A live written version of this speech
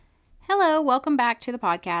Hello, welcome back to the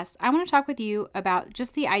podcast. I want to talk with you about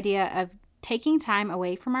just the idea of taking time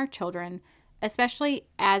away from our children, especially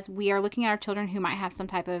as we are looking at our children who might have some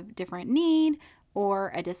type of different need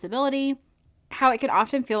or a disability, how it can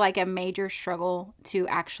often feel like a major struggle to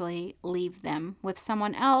actually leave them with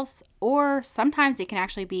someone else, or sometimes it can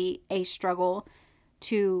actually be a struggle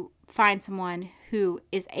to find someone who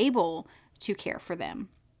is able to care for them.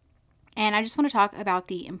 And I just want to talk about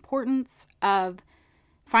the importance of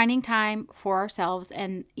finding time for ourselves,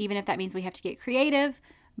 and even if that means we have to get creative,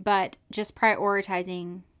 but just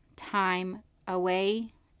prioritizing time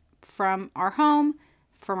away from our home,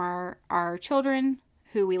 from our children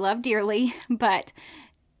who we love dearly, but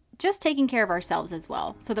just taking care of ourselves as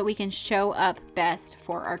well so that we can show up best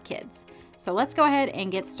for our kids. So let's go ahead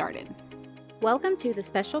and get started. Welcome to the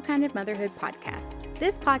Special Kind of Motherhood podcast.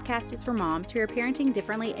 This podcast is for moms who are parenting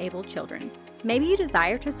differently abled children. Maybe you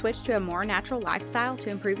desire to switch to a more natural lifestyle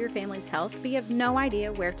to improve your family's health, but you have no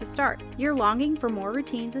idea where to start. You're longing for more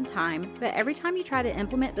routines and time, but every time you try to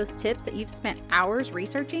implement those tips that you've spent hours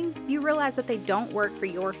researching, you realize that they don't work for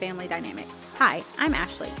your family dynamics. Hi, I'm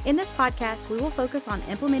Ashley. In this podcast, we will focus on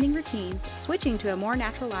implementing routines, switching to a more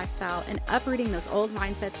natural lifestyle, and uprooting those old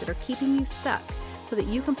mindsets that are keeping you stuck, so that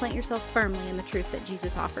you can plant yourself firmly in the truth that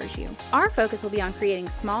Jesus offers you. Our focus will be on creating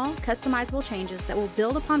small, customizable changes that will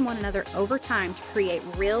build upon one another over time to create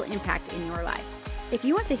real impact in your life. If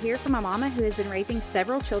you want to hear from a mama who has been raising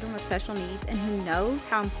several children with special needs and who knows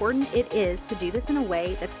how important it is to do this in a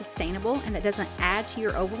way that's sustainable and that doesn't add to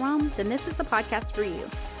your overwhelm, then this is the podcast for you.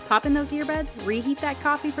 Pop in those earbuds, reheat that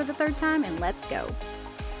coffee for the third time, and let's go.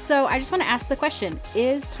 So I just want to ask the question,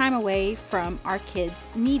 is time away from our kids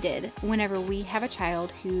needed whenever we have a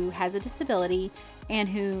child who has a disability and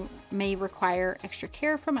who may require extra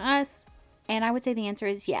care from us? And I would say the answer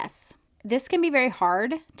is yes. This can be very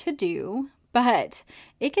hard to do, but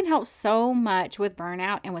it can help so much with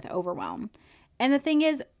burnout and with overwhelm. And the thing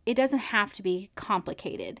is, it doesn't have to be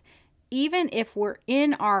complicated. Even if we're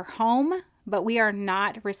in our home, but we are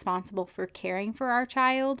not responsible for caring for our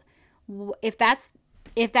child, if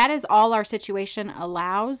that is all our situation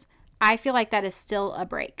allows, I feel like that is still a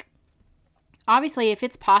break. Obviously, if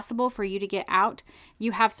it's possible for you to get out,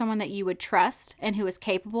 you have someone that you would trust and who is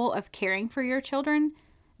capable of caring for your children,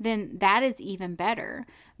 then that is even better.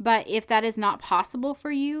 But if that is not possible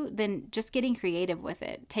for you, then just getting creative with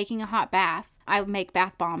it. Taking a hot bath. I make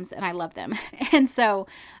bath bombs and I love them. And so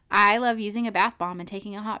I love using a bath bomb and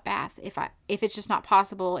taking a hot bath if it's just not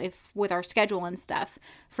possible, if with our schedule and stuff,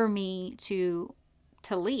 for me to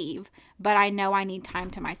leave, but I know I need time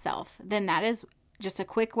to myself, then that is just a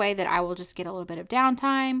quick way that I will just get a little bit of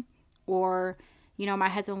downtime, or, my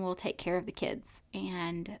husband will take care of the kids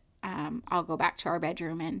and I'll go back to our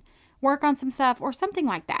bedroom and work on some stuff or something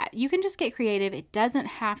like that. You can just get creative. It doesn't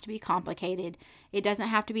have to be complicated. It doesn't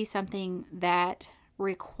have to be something that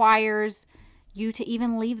requires you to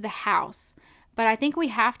even leave the house. But I think we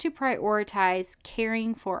have to prioritize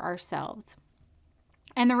caring for ourselves.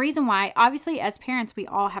 And the reason why, obviously, as parents, we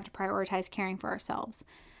all have to prioritize caring for ourselves.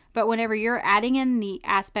 But whenever you're adding in the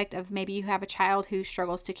aspect of maybe you have a child who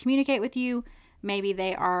struggles to communicate with you, maybe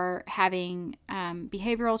they are having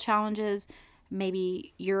behavioral challenges,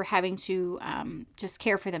 maybe you're having to just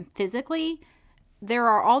care for them physically, there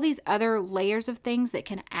are all these other layers of things that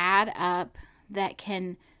can add up that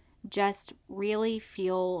can just really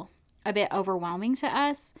feel a bit overwhelming to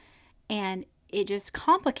us. And it just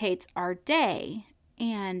complicates our day.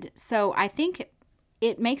 And so I think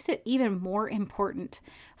it makes it even more important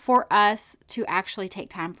for us to actually take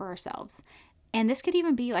time for ourselves. And this could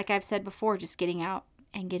even be, like I've said before, just getting out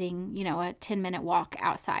and getting, a 10-minute walk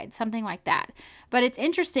outside, something like that. But it's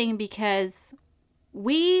interesting because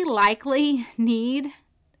we likely need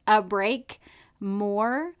a break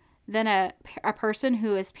more than a person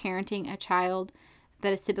who is parenting a child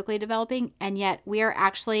that is typically developing, and yet we are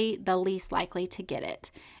actually the least likely to get it.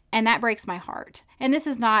 And that breaks my heart. And this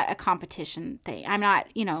is not a competition thing. I'm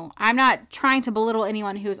not trying to belittle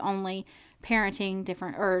anyone who is only parenting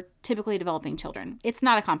different or typically developing children. It's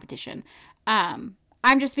not a competition. I'm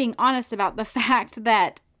just being honest about the fact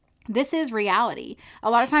that this is reality.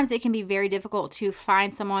 A lot of times it can be very difficult to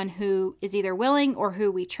find someone who is either willing or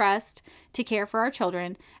who we trust to care for our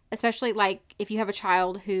children, especially like if you have a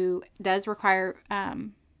child who does require,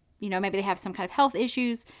 maybe they have some kind of health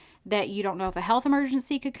issues that you don't know if a health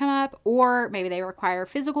emergency could come up, or maybe they require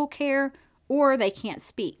physical care, or they can't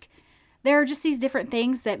speak. There are just these different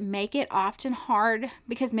things that make it often hard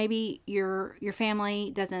because maybe your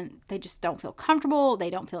family they just don't feel comfortable,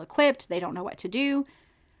 they don't feel equipped, they don't know what to do.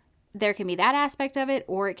 There can be that aspect of it,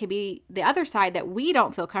 or it could be the other side that we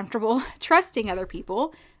don't feel comfortable trusting other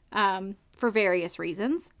people for various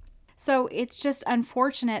reasons. So it's just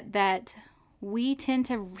unfortunate that we tend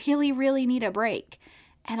to really, really need a break.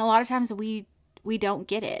 And a lot of times we don't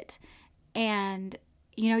get it. And,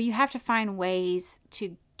 you have to find ways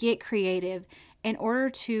to get creative in order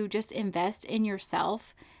to just invest in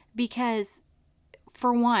yourself, because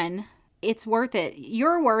for one, it's worth it.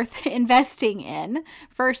 You're worth investing in,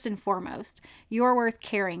 first and foremost. You're worth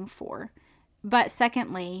caring for. But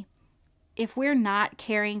secondly, if we're not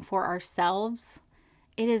caring for ourselves,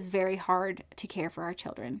 it is very hard to care for our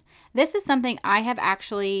children. This is something I have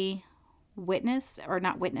actually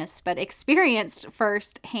experienced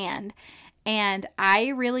firsthand. And I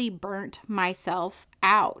really burnt myself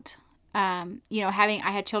out. I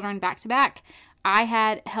had children back to back. I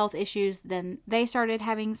had health issues, then they started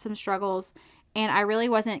having some struggles, and I really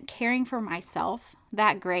wasn't caring for myself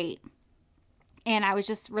that great. And I was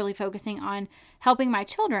just really focusing on helping my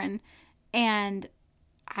children. And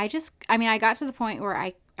I got to the point where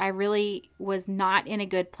I really was not in a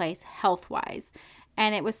good place health-wise.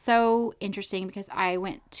 And it was so interesting because I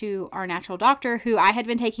went to our natural doctor, who I had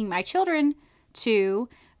been taking my children to,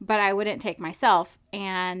 but I wouldn't take myself.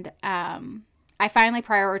 And I finally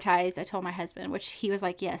prioritized. I told my husband, which he was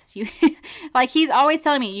like, yes, you like, he's always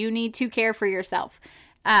telling me you need to care for yourself.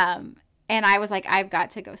 And I was like, I've got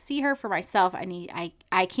to go see her for myself.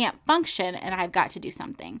 I can't function, and I've got to do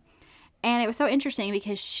something. And it was so interesting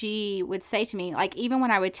because she would say to me, like, even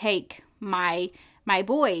when I would take my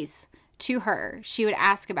boys to her, she would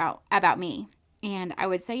ask about me. And I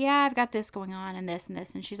would say, yeah, I've got this going on and this and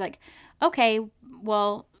this. And she's like, okay,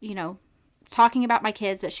 well, talking about my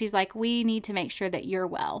kids, but she's like, we need to make sure that you're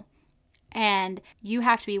well. And you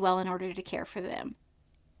have to be well in order to care for them.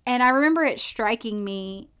 And I remember it striking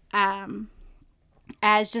me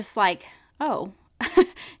as just like, oh,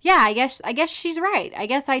 yeah, I guess she's right. I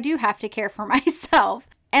guess I do have to care for myself.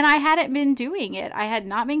 And I hadn't been doing it. I had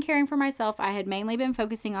not been caring for myself. I had mainly been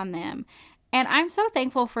focusing on them. And I'm so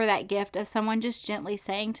thankful for that gift of someone just gently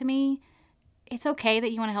saying to me, it's okay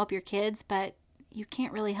that you want to help your kids, but you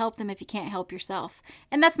can't really help them if you can't help yourself.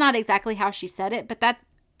 And that's not exactly how she said it, but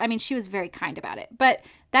she was very kind about it. But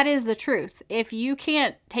that is the truth. If you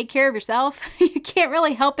can't take care of yourself, you can't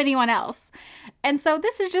really help anyone else. And so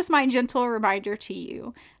this is just my gentle reminder to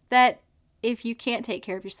you that if you can't take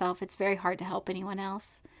care of yourself, it's very hard to help anyone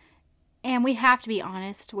else. And we have to be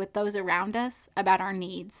honest with those around us about our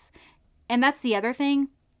needs. And that's the other thing,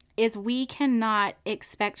 is we cannot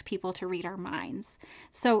expect people to read our minds.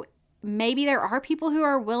 So maybe there are people who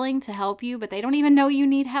are willing to help you, but they don't even know you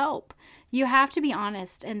need help. You have to be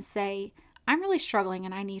honest and say, I'm really struggling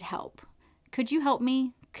and I need help. Could you help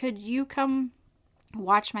me? Could you come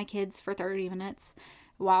watch my kids for 30 minutes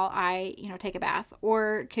while I, take a bath?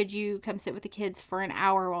 Or could you come sit with the kids for an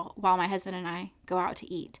hour while my husband and I go out to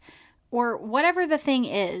eat? Or whatever the thing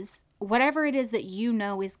is, whatever it is that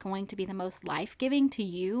is going to be the most life-giving to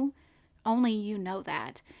you, only you know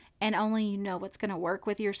that. And only you know what's going to work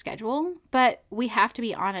with your schedule. But we have to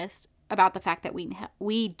be honest about the fact that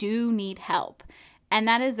we do need help. And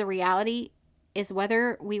that is the reality, is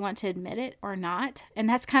whether we want to admit it or not. And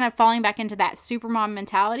that's kind of falling back into that supermom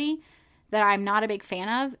mentality that I'm not a big fan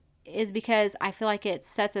of, is because I feel like it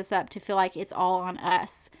sets us up to feel like it's all on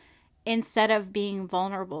us instead of being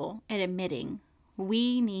vulnerable and admitting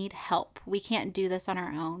we need help. We can't do this on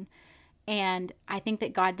our own. And I think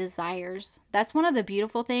that God desires, that's one of the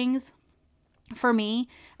beautiful things for me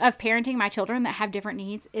of parenting my children that have different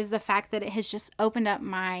needs, is the fact that it has just opened up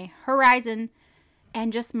my horizon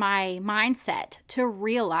and just my mindset to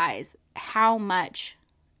realize how much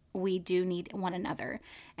we do need one another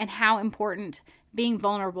and how important being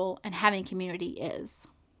vulnerable and having community is.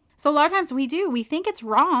 So a lot of times we think it's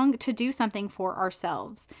wrong to do something for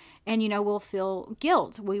ourselves. And, we'll feel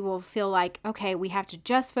guilt. We will feel like, okay, we have to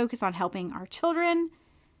just focus on helping our children.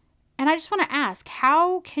 And I just want to ask,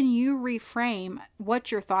 how can you reframe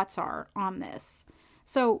what your thoughts are on this?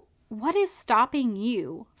 So what is stopping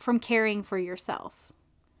you from caring for yourself?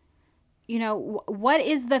 What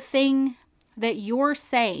is the thing that you're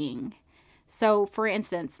saying? So for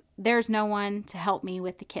instance, there's no one to help me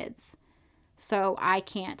with the kids, so I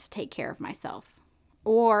can't take care of myself.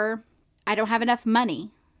 Or I don't have enough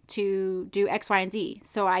money to do X, Y, and Z,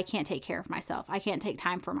 so I can't take care of myself. I can't take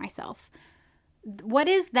time for myself. What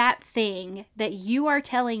is that thing that you are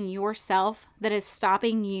telling yourself that is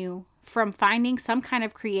stopping you from finding some kind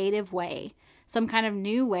of creative way, some kind of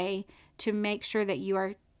new way to make sure that you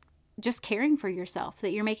are just caring for yourself,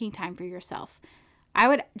 that you're making time for yourself? I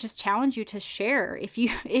would just challenge you to share. If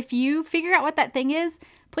you figure out what that thing is,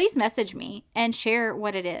 please message me and share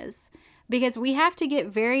what it is. because we have to get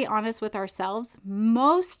very honest with ourselves.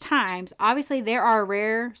 Most times, obviously, there are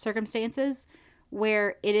rare circumstances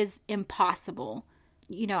where it is impossible.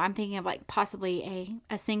 I'm thinking of like possibly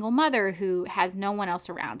a single mother who has no one else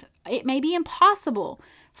around. It may be impossible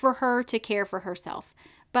for her to care for herself.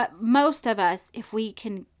 But most of us, if we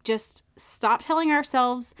can just stop telling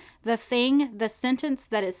ourselves the sentence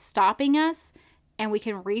that is stopping us, and we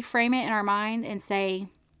can reframe it in our mind and say,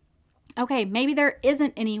 okay, maybe there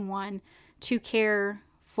isn't anyone to care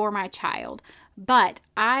for my child, but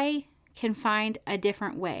I can find a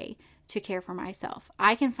different way to care for myself.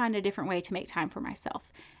 I can find a different way to make time for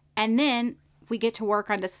myself. And then we get to work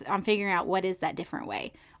on figuring out what is that different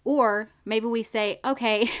way. Or maybe we say,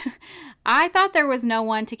 okay, I thought there was no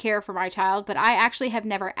one to care for my child, but I actually have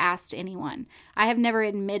never asked anyone. I have never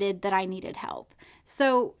admitted that I needed help.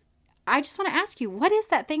 So I just want to ask you, what is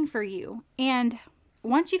that thing for you? And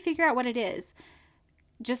once you figure out what it is,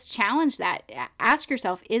 just challenge that. Ask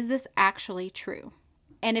yourself, is this actually true?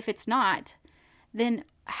 And if it's not, then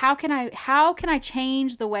how can I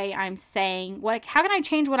change the way I'm saying, how can I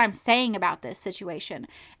change what I'm saying about this situation?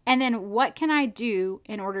 And then what can I do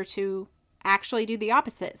in order to actually do the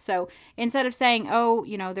opposite? So instead of saying, oh,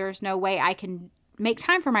 there's no way I can make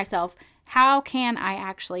time for myself, how can I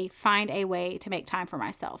actually find a way to make time for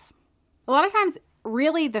myself? A lot of times,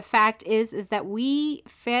 really the fact is that we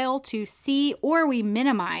fail to see, or we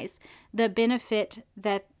minimize the benefit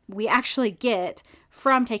that we actually get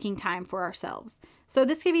from taking time for ourselves. So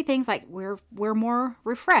this could be things like we're more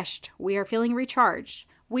refreshed, we are feeling recharged,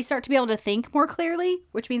 we start to be able to think more clearly,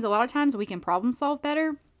 which means a lot of times we can problem solve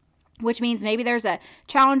better, which means maybe there's a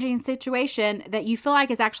challenging situation that you feel like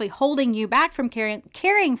is actually holding you back from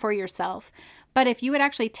caring for yourself. But if you would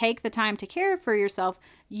actually take the time to care for yourself,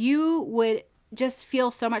 you would just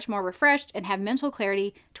feel so much more refreshed and have mental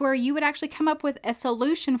clarity to where you would actually come up with a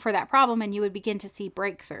solution for that problem, and you would begin to see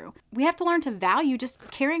breakthrough. We have to learn to value just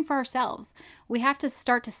caring for ourselves. We have to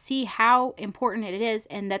start to see how important it is,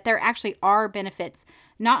 and that there actually are benefits,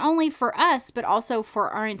 not only for us, but also for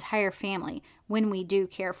our entire family when we do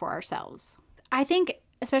care for ourselves. I think,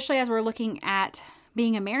 especially as we're looking at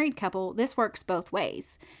being a married couple, this works both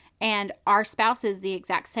ways. And our spouse is the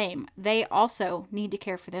exact same. They also need to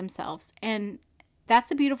care for themselves. And that's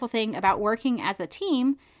the beautiful thing about working as a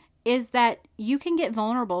team, is that you can get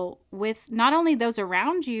vulnerable with not only those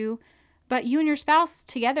around you, but you and your spouse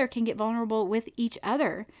together can get vulnerable with each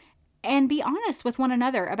other and be honest with one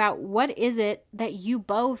another about what is it that you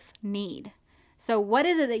both need. So what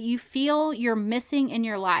is it that you feel you're missing in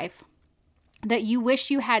your life that you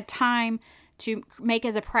wish you had time to make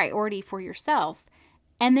as a priority for yourself?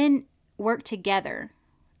 And then work together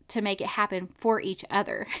to make it happen for each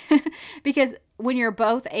other. Because when you're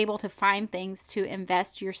both able to find things to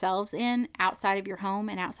invest yourselves in outside of your home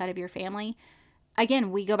and outside of your family,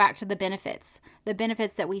 again, we go back to the benefits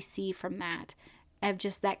that we see from that, of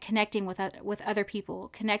just that connecting with other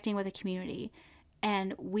people, connecting with a community.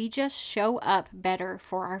 And we just show up better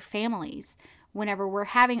for our families whenever we're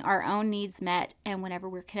having our own needs met and whenever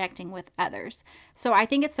we're connecting with others. So I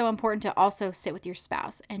think it's so important to also sit with your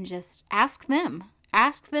spouse and just ask them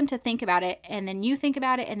to think about it, and then you think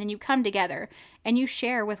about it, and then you come together and you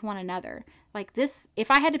share with one another. Like this, if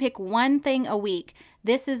I had to pick one thing a week,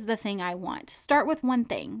 this is the thing I want. Start with one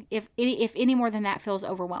thing. If any more than that feels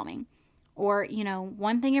overwhelming, or,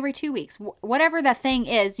 one thing every 2 weeks, whatever the thing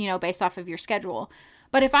is, based off of your schedule.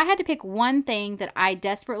 But if I had to pick one thing that I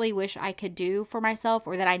desperately wish I could do for myself,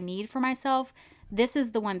 or that I need for myself, this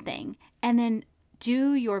is the one thing. And then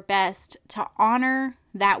do your best to honor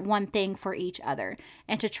that one thing for each other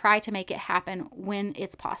and to try to make it happen when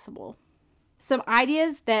it's possible. Some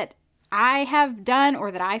ideas that I have done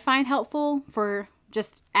or that I find helpful for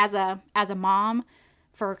just as a mom,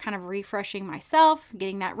 for kind of refreshing myself,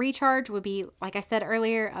 getting that recharge, would be, like I said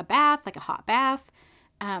earlier, a bath, like a hot bath,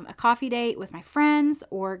 a coffee date with my friends,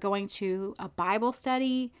 or going to a Bible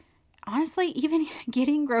study. Honestly, even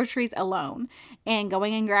getting groceries alone and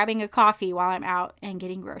going and grabbing a coffee while I'm out and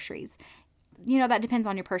getting groceries. That depends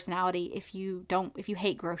on your personality. If you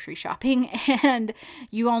hate grocery shopping and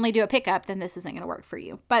you only do a pickup, then this isn't going to work for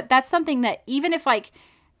you. But that's something that, even if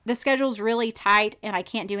the schedule's really tight and I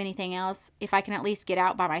can't do anything else, if I can at least get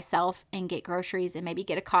out by myself and get groceries and maybe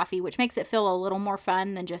get a coffee, which makes it feel a little more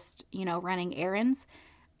fun than just, running errands,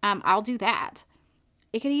 I'll do that.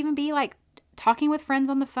 It could even be like talking with friends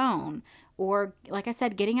on the phone, or, like I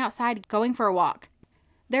said, getting outside, going for a walk.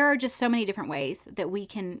 There are just so many different ways that we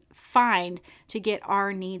can find to get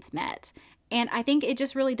our needs met. And I think it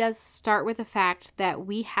just really does start with the fact that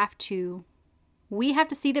we have to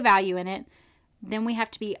see the value in it. Then we have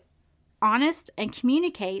to be honest and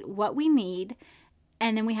communicate what we need.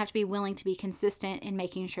 And then we have to be willing to be consistent in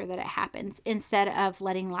making sure that it happens instead of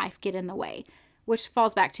letting life get in the way, which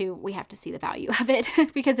falls back to we have to see the value of it.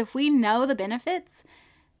 Because if we know the benefits,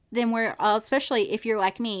 then we're, especially if you're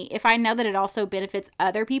like me, if I know that it also benefits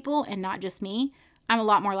other people and not just me, I'm a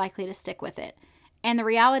lot more likely to stick with it. And the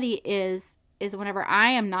reality is whenever I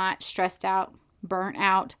am not stressed out, burnt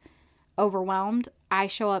out, overwhelmed, I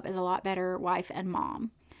show up as a lot better wife and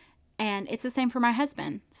mom. And it's the same for my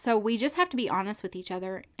husband. So we just have to be honest with each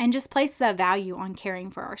other and just place the value on caring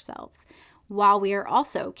for ourselves while we are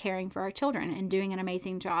also caring for our children and doing an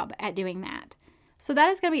amazing job at doing that. So that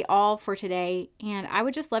is going to be all for today. And I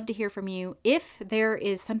would just love to hear from you. If there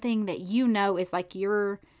is something that you know is like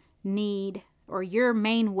your need or your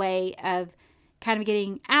main way of kind of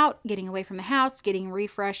getting out, getting away from the house, getting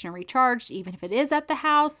refreshed and recharged, even if it is at the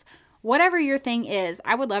house, whatever your thing is,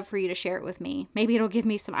 I would love for you to share it with me. Maybe it'll give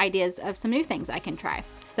me some ideas of some new things I can try.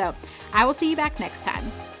 So I will see you back next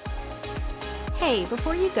time. Hey,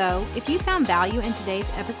 before you go, if you found value in today's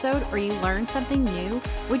episode or you learned something new,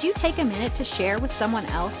 would you take a minute to share with someone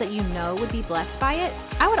else that you know would be blessed by it?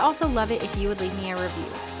 I would also love it if you would leave me a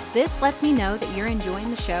review. This lets me know that you're enjoying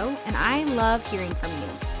the show, and I love hearing from you.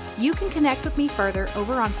 You can connect with me further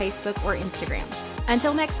over on Facebook or Instagram.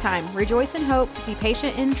 Until next time, rejoice in hope, be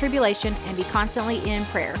patient in tribulation, and be constantly in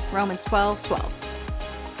prayer. Romans 12:12.